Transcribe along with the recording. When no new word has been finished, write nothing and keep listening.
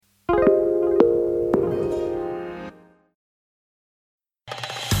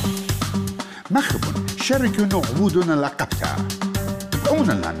شاركونا غبودنا لقبتها.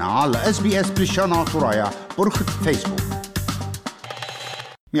 تابعونا لنا على SBS بريشانا ترايا برخة فيسبوك.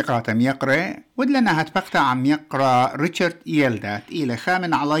 ميقراتم يقرأ ودلنا هتبقتا عم يقرأ ريتشارد يلدات إلى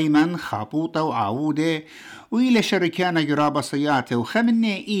خامن عليمن خابوطة وعودة وإلى شركانا جرابة صياته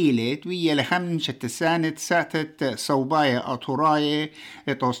وخمنة إيلت ويا لخمن شتسانة ساتت صوبايا أطوراية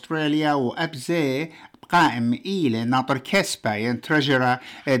ات أستراليا وأبزي قائم إلى ناطر كسبا ينترجرة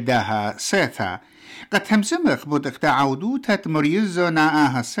داها سيثا قد همزمخ بدك تعودوتا تمريزونا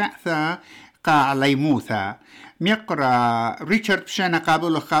آها سعثا قا ليموثا ميقرا ريتشارد بشانا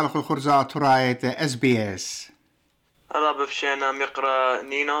قابل خالق الخرزات راية SBS. أنا بفشينا ميقرا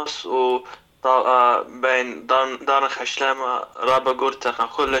نينوس و بين دان خشلامة رابا قرتا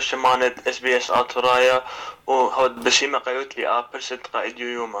كل شمانة SBS آتورايا وهود بسيمة قيوت لي برست قائد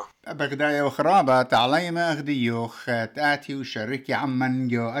يوما بغدايا وخرابة تعليمة أغديوخ تآتي وشركي عمن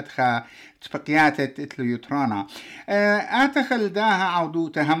جو أدخى تفقيات اتلو يترانا آتخل داها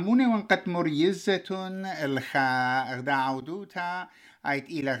عودوتا هموني وانقد مريزة الخا أغدا عودوتا آيت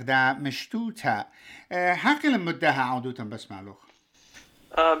إلى أغدا مشتوتا حقي لمداها عودوتا بس مالوخ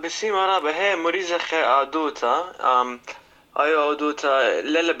بسيمة رابا هي مريزة خي عودوتا ايو عودوتا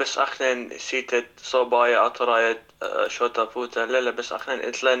للا بس اخلن سيتت صوبايا اطرايت شوتا فوتا للا بس اخلن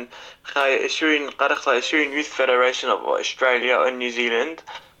اتلن خاي 20 قرقلا 20 Youth Federation of Australia and New Zealand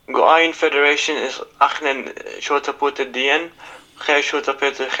go اين Federation is اخلن شوتا فوتا ديان خاي شوتا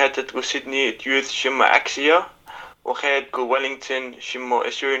فوتا خاتت go سيدني Youth شمو اكسيا وخايت go Wellington شمو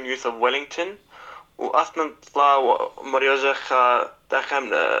 20 Youth of Wellington واثناء طلع مريوزة داخل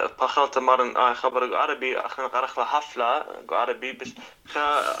بخلت مرن خبر عربي اخنا قرخلا حفلة عربي بس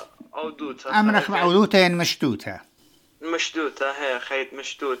عودوتا امرخ عودوتا مشدوتا هي خيط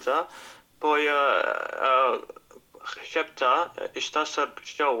مشدوتا بويا شبتا اشتصر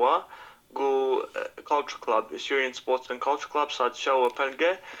شوا جو culture club Syrian Sports and Culture Club صاد شوا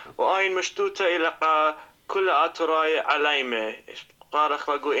بلقى وآين مشدوتا الى كل اتراي عليمه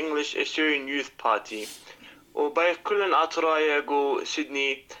قارخلا جو English Syrian Youth Party وباي كلن أطرايا جو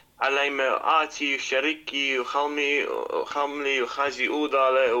سيدني عليما آتي وشريكي وخملي وخازي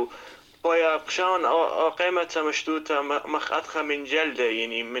أودالة وبايا قشان قيمة مشتوتة مخ أدخى من جلدة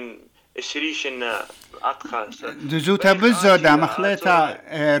يعني من السريشن أدخى دزوتا بزودة مخليتا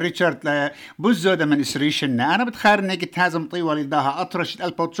ريتشارد بزودة من السريشن أنا بتخير نيجت هازم طيوة لداها أطرش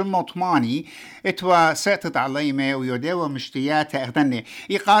البوتشمو طماني اتوا ساتت عليمة ويوديوا مشتياتها اغدني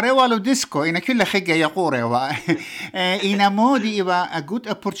يقاروا له ديسكو إنا كل خيجة يقوروا إنا مودي إبا a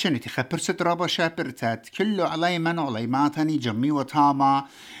good opportunity خبرست رابا شابرتات كله عليمة وعليماتني جمي وطاما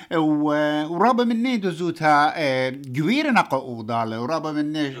ورابا مني دزوتها جويرنا قوضالة ورابا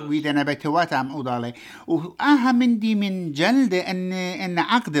مني ويدنا بيتوات عم أوضالة وآها من دي من جلد إن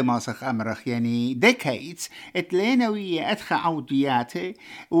عقد ماسخ أمرخ يعني decades اتلينا ويا أدخى عودياته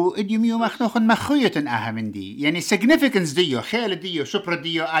وإديم يوم أخنوخن مخوية آها من دي يعني significance ديو خيال ديو شبر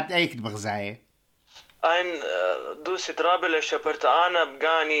ديو عد أيكت بغزاية أين دوسي ترابل شبرت أنا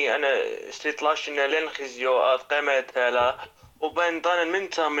بقاني أنا استيطلاش إن لنخزيو قيمة هلا وبين دان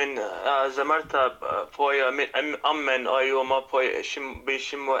منتا من زمرتا بويا أمن أيوما بويا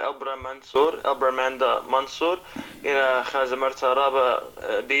بيشمو ألبرماندا منصور إلى خازمرتا رابا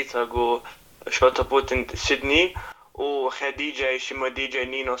ديتا جو شوتا بوتن سيدني وخديجة يشمو ديجا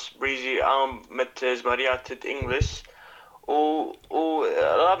نينوس بريزي مت زمريات إنجلس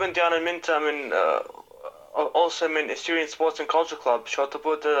ورابن ديان منتا من also من Syrian Sports and Culture Club شوتا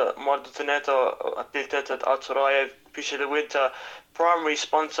بوتا مردتناتا أتلتات أطرايا فيش الوينتا primary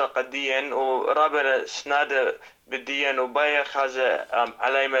sponsor قديا ورابنا سنادة بديا وبايا خازة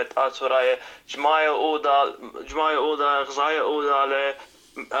علامة أطرايا جماعة أودا غزايا أودا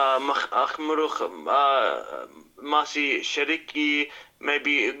أخمروخ ماسي شريكي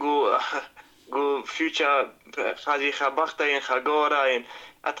maybe go future خازي خبختين خاغورا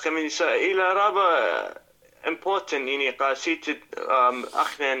أتخمني إلى رابا important يعني قاسيت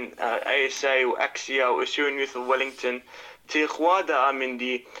أخنن ASA وأكسيا وإسيرين يوث ويلينغتون تيخوادا آمن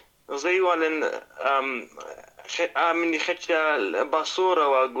دي زي والن آمن دي خدشة باصورة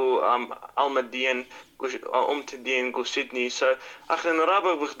وقو المدين أمتدين قو سيدني أخنن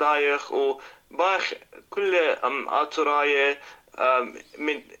رابا بخدايخ وباخ كل آتراية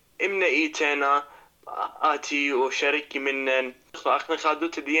من إمنا إيتانا آتي وشاركي منن أخنا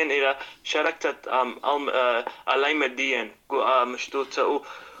خادوت ديان إلى شاركت عليمة ديان مشتوتة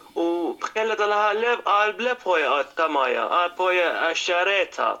وبخلت لها لا بويا قمايا بويا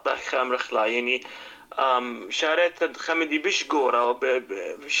شاريتها طخم رخلا يعني شاريتها خمدي بيش جورا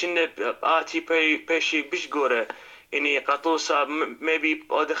بشن آتي بيشي بيش جورا يعني قطوسة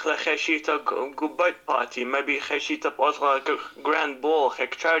maybe أدخل خشيتا birthday party maybe خشيتا بأطلع grand ball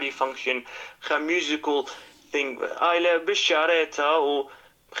خك charity function خ musical thing عائلة بالشاريتا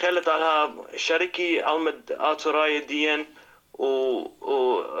وخلت على شركي علمد آتوراي ديان و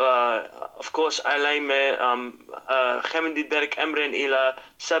of course عليمة خمدي درك أمرن إلى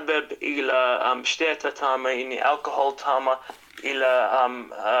سبب إلى شتيتا تاما يعني alcohol تاما إلى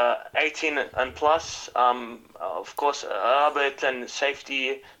 18 and plus of course رابط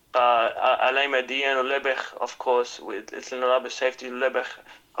safety عليمة ديان ولبخ of course إتلن رابط safety ولبخ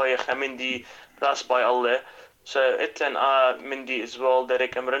هاي خمندي راس باي الله so إتلن مندي as well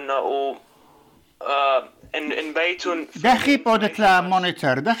درك أمرنا و in بيتون داخل بودت لا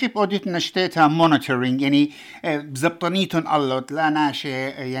مونيتور داخل بودت نشتيتها مونيتورينج يعني بزبطنيتون الله لا ناشي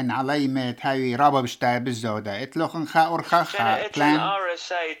يعني عليمة هاي رابا بشتاي بالزودة اتلوخن خا أورخا خا اتلن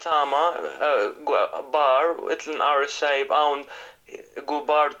RSA تاما بار اتلن RSA باون جو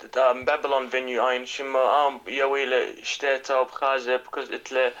بار بابلون فينيو اين شما يويل شتيتا بخازة because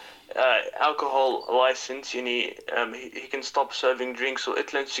اتلا alcohol license يعني he can stop serving drinks so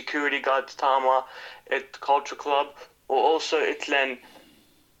itlen security guard tama at culture club or also itlen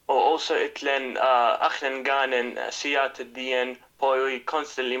akhlen ganen siyat الدين boy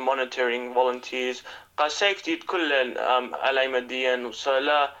constantly monitoring volunteers قا safety كل عليم الدين so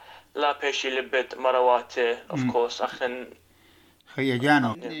لا بيشي لبت مروات of course akhlen هي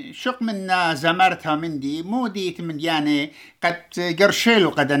جانو شق من زمرتها من دي مو ديت من يعني قد قرشيلو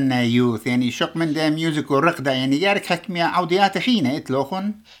قدنا يوث يعني شق من ده ميوزك ورقدة يعني جارك حكمية عوديات خينة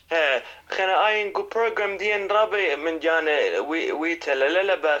اتلوخن خنا اين جو بروجرام دين رابي من جانة ويتلا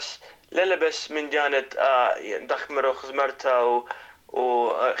لا بس من جانة دخمرو خزمرتها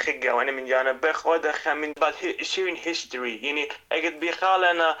وخجة وانا من جانب بخودخ من بعد شيرين هيستوري يعني اجد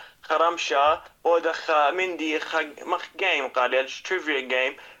بيخالنا خرمشة ودخ من دي مخ جيم قال تريفيا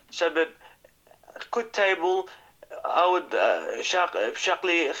جيم سبب كود تيبل او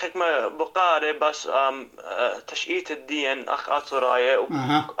شقلي خكمة بقارة بس تشقيت الدين اخ اترايا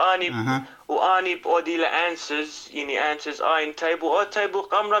واني بودي لانسز يعني انسز اين تيبل او تيبل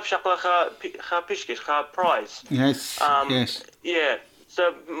قمرة بشقلة خا بيشكش خا برايز yes yeah so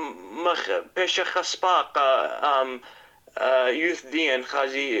مخ بيش خسباق youth دين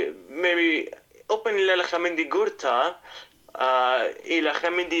خازي maybe open إلى خمندي قرطة إلى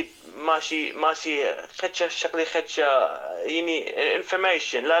خمندي ماشي خدشة شكلي خدشة يعني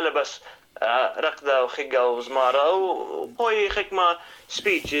information لا بس رقدة وخقة وزمارة وبوي خكمة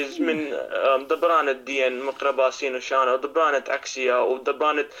speeches من دبران الدين مقرباسين وشانة ودبرانة أكسيا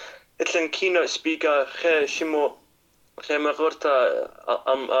ودبرانة إتلن كينو سبيكر شمو خيمة غورتا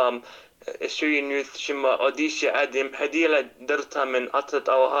Syrian youth شما أوديسيا عدم هدية درتها من أطرد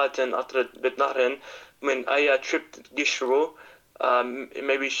أوهاتن أطرد بتنهرن من أي تريب جشرو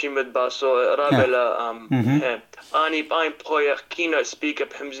maybe شمت باسو رابلا أني باين بخويا كينو سبيكر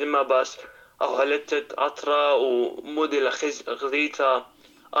بحمزمة باس أو هلتت أطرا ومودي لخزيتا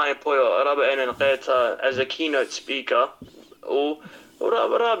أني بخويا رابا أنا نقيتها as a keynote speaker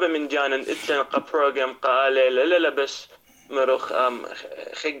ورابا من جانن إتلن قبروغم قالي لا بس مروخ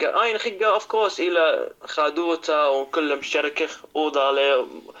خقة of course إلى خادوتا وكلهم شركة وضالة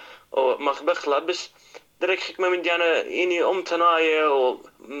ومخبخلة بس درك حكمة من جانا يعني تناية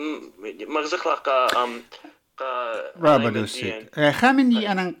ومغزخلة رابا دوسيت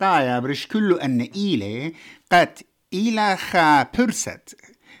خامني أنا نقايا برش كله أن إيلي قد إلى خا برست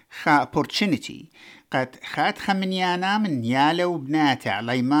خا opportunity قد خات خمنيانا من يالا وبناته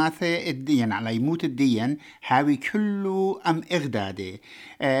على ماثة الدين على يموت الدين هاوي كله أم إغدادي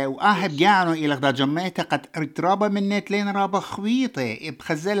وآهب جانو إلى غدا جميته قد ارترابا منت لين رابا خويطي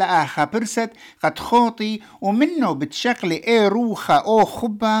بخزلة آخا برست قد خوطي ومنه بتشكل اي روخة او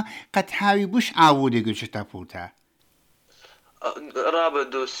خبة قد هاوي بش عاودي قلش تابوتا رابا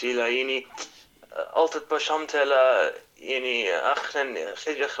دوسي لا يعني قلت بشامته لا يعني أخن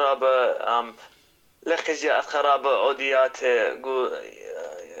خيج خرابة لخزي أخرابة أوديات جو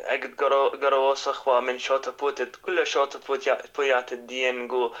أجد جروس أخوة من شوطة بوتت كل شوطة بويات الدين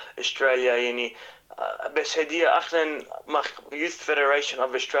جو أستراليا يعني بس هدية أخن مخ Youth Federation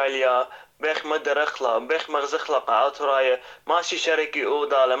of Australia بيخ مدرخلة بيخ مغزخلة قاعات راية ماشي شركي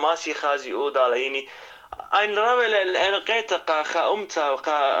أودالة ماشي خازي أودالة يعني أين رابل الأنقيت قا أمتا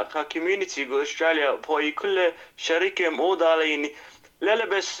قا community جو أستراليا بوي كل شركة أودالة يعني لا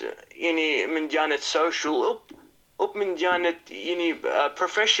بس يعني من جانب social up من جانب يعني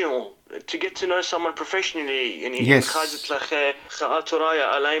professional to get to know someone professionally يعني خازت لخ خاطرايا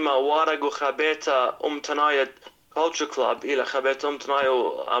عليما وارق وخبيتا تنايا culture club إلى خبيتا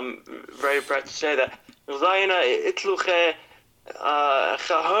تنايا I'm very proud to say that زاينا اتلو خا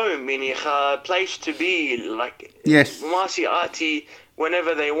home يعني خا place to be like Yes. ماسي آتي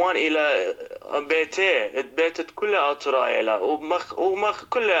whenever they want إلى بيت كله أطراء إلى ومخ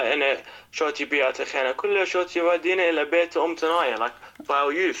كله أنا شوتي بيات خينا كله شوتي ودينا إلى بيت تنايا like for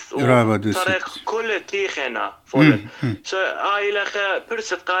our youth طريق كله تيخنا فول so إلى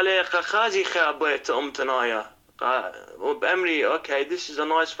برست قالي خازي بيت تنايا وبأمري okay this is a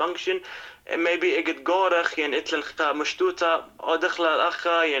nice function maybe اجد جورخ ين اتلن مشتوتا او دخل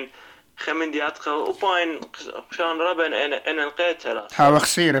الاخا ين خمندي اتخل وباين شان ربن انا نقيتها ها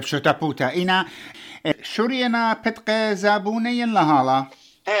خسيره بشو تابوتا انا شورينا بتق زابوني لهالا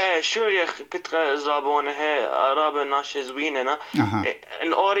شوريا بتق زابونه هي رابن ناش زويننا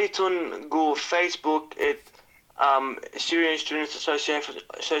ان اوريتون جو فيسبوك Syrian Students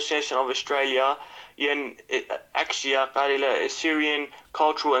Association of Australia ين actually قال Syrian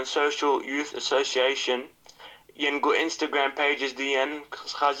Cultural and Social Youth Association ين جو Instagram pages ديين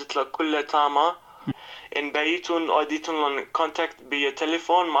خازت له كل تاما إن بيتون أوديتون لن contact بيا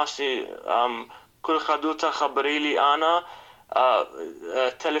تليفون ماسي كل خدوتا خبريلي أنا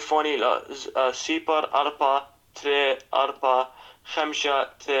تليفوني سيبر 4 3 4 5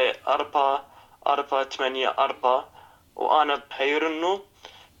 3 4 4 8 4 وأنا بحيرنو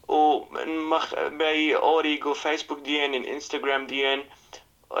ومخ بي أوريجو فيسبوك ديان إن إنستغرام ديان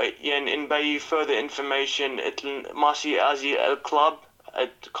يعني إن بي further information ماشي أزي الكلاب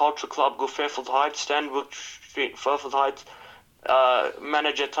culture club جو فيرفيلد هايت ستانبول ستريت فيرفيلد هايت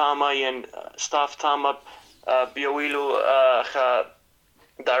مانجر تاما ين ستاف تاما بيويلو خا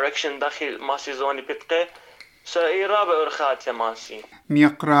دايركشن داخل ماشي زوني بتقي سأي رابع أرخات يا ماسي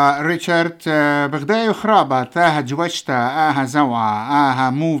ميقرأ ريتشارد بغداي خرابة تاها جوشتا آها زوعة آها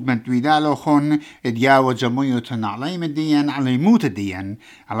موفمنت ويدالو خون ادياو جمعيوتن علي مديان علي موت الديان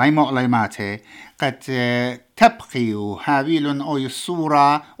علي مؤلماته قد تبقي وهابيلون او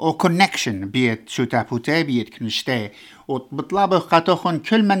الصورة او كونكشن بيت شو تابوتي بيت كنشتي وبطلابه قاتوخن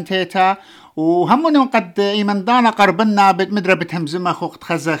كل من تيتا وهمون قد إيمان دانا قربنا مدرة بتهمزمة خوخت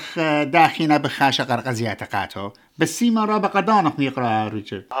خزخ داخينا بخاشة قرقزيات قاتو بس سيما رابا قدانا يقرأ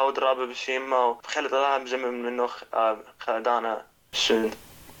ريتشارد هاود رابا بسيما وخلط الله همزمة منه خدانا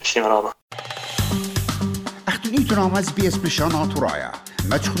سيما رابا أختنيتنا مع SBS بشان طرايا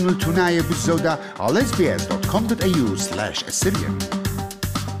ما تخنوا التناية بالزودة على sbs.com.au/Assyrian